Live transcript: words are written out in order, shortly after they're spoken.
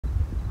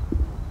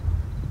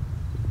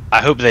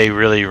I hope they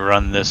really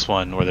run this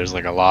one where there's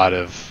like a lot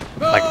of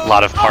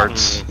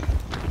parts.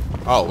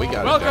 Oh, we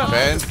gotta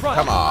defend.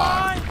 Come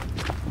on.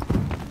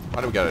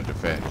 Why do we gotta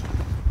defend?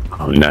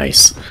 Oh,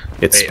 nice.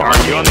 It's spawned.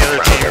 Are you on the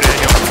other team,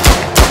 Daniel?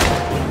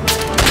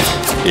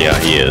 Yeah,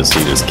 he is.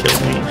 He just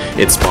killed me.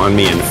 It spawned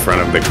me in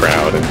front of the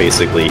crowd and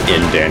basically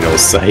in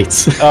Daniel's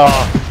sights.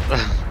 Oh.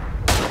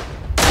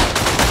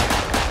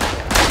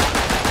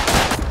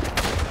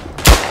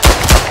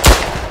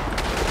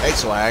 Hey,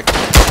 Swag.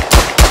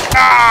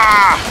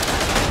 Ah!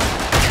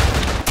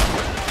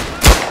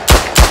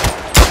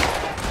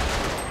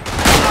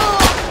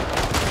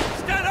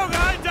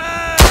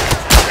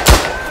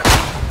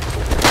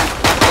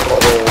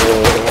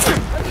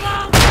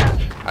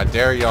 I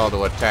dare y'all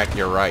to attack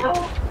your right.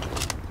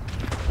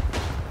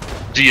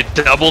 Do you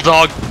double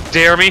dog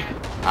dare me?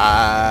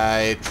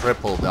 I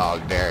triple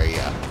dog dare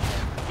ya.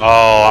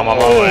 Oh, I'm on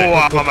my way.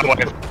 I'm on my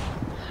way.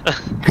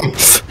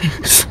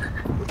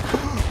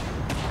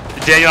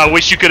 Daniel, I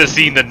wish you could have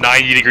seen the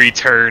 90-degree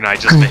turn I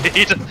just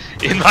made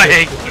in my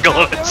angle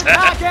of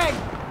attack.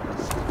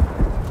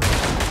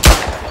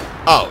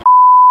 Oh.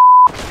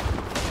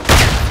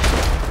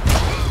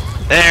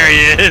 There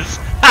he is.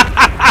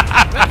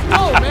 Let's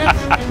go, man.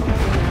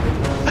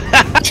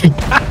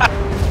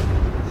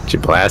 Did you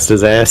blast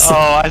his ass?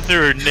 Oh, I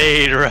threw a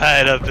nade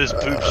right up his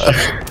poop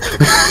chute.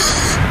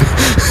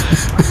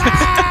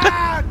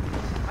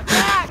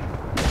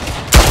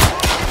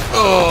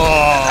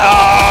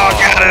 Oh,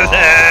 got his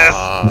ass.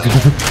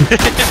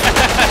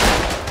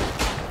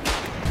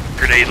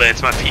 Grenade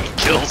lands my feet,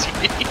 kills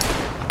me.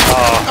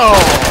 Oh,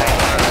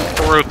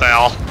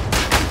 brutal.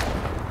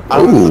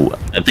 Oh,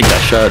 I think I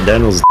shot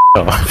Daniel's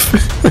off.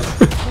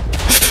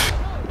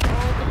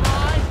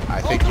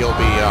 I think you'll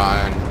be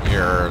on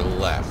your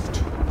left,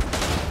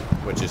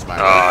 which is my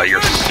Oh, right.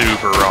 you're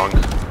super wrong.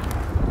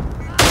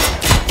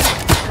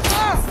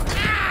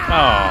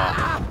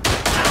 Oh.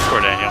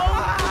 Poor Daniel.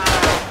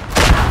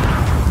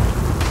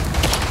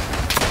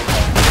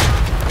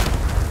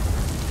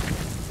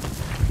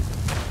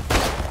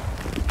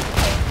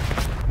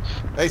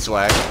 Hey,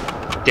 Swag.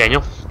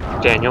 Daniel.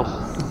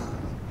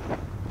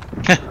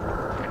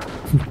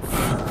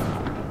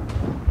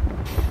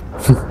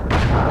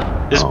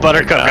 This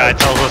Buttercup guy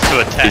tells us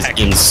to attack.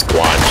 He's in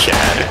squad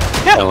chat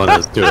telling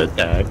us to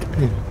attack.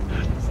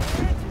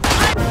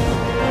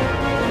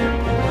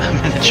 I'm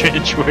in the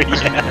trench where you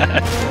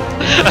at.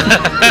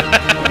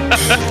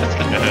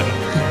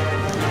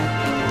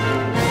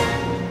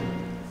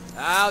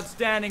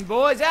 Outstanding,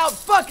 boys.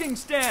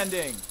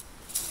 Out-fucking-standing.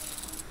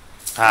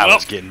 I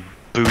was getting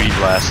booty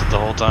blasted the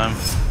whole time.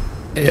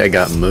 Hey, I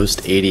got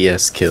most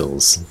ADS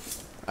kills.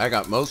 I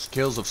got most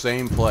kills of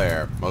same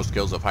player, most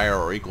kills of higher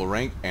or equal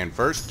rank, and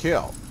first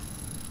kill.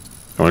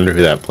 I wonder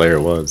who that player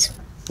was.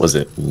 Was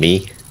it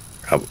me?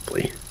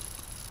 Probably.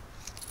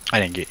 I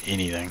didn't get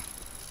anything.